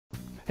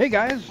Hey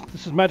guys,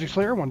 this is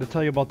Magicslayer. I wanted to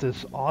tell you about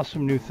this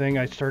awesome new thing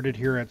I started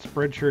here at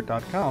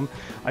Spreadshirt.com.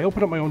 I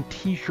opened up my own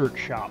T-shirt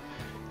shop,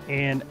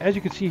 and as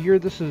you can see here,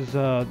 this is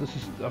a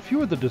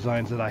few of the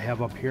designs that I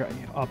have up here,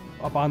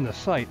 up on the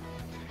site,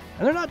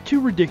 and they're not too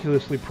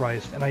ridiculously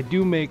priced. And I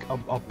do make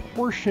a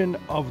portion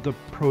of the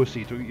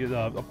proceeds,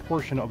 a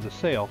portion of the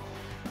sale,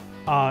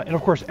 and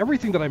of course,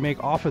 everything that I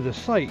make off of this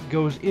site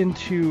goes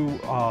into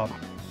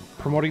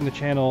promoting the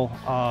channel,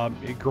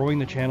 growing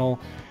the channel.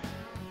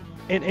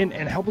 And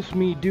helps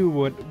me do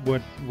what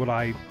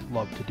I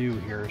love to do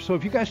here. So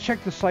if you guys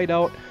check the site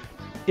out,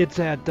 it's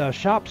at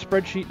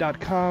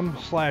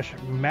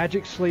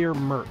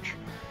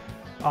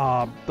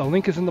shopspreadsheet.com/MagicSlayerMerch. The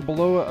link is in the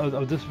below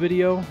of this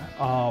video.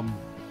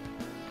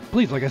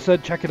 Please, like I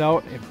said, check it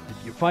out. If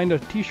you find a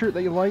t-shirt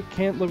that you like,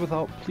 can't live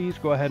without, please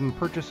go ahead and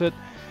purchase it.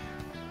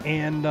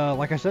 And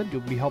like I said,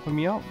 you'll be helping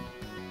me out.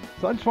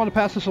 So I just want to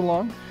pass this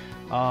along.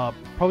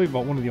 Probably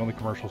about one of the only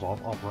commercials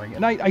I'll bring.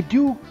 And I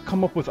do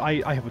come up with,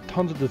 I have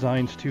tons of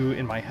designs too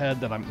in my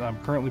head that I'm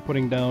currently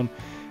putting down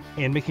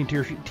and making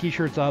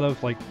t-shirts out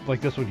of, like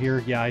this one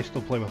here. Yeah, I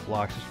still play with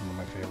blocks. This is one of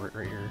my favorite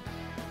right here.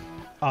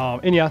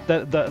 And yeah,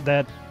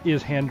 that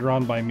is hand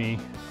drawn by me.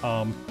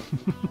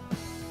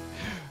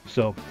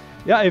 So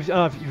yeah, if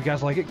you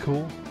guys like it,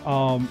 cool.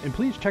 And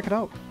please check it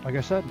out. Like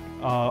I said,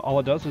 all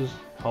it does is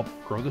help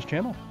grow this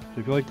channel.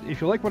 So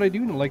if you like what I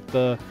do and like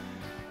the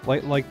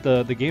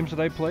games that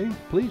I play,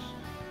 please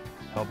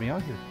help me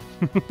out here.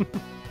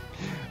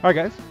 Alright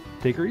guys,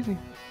 take her easy.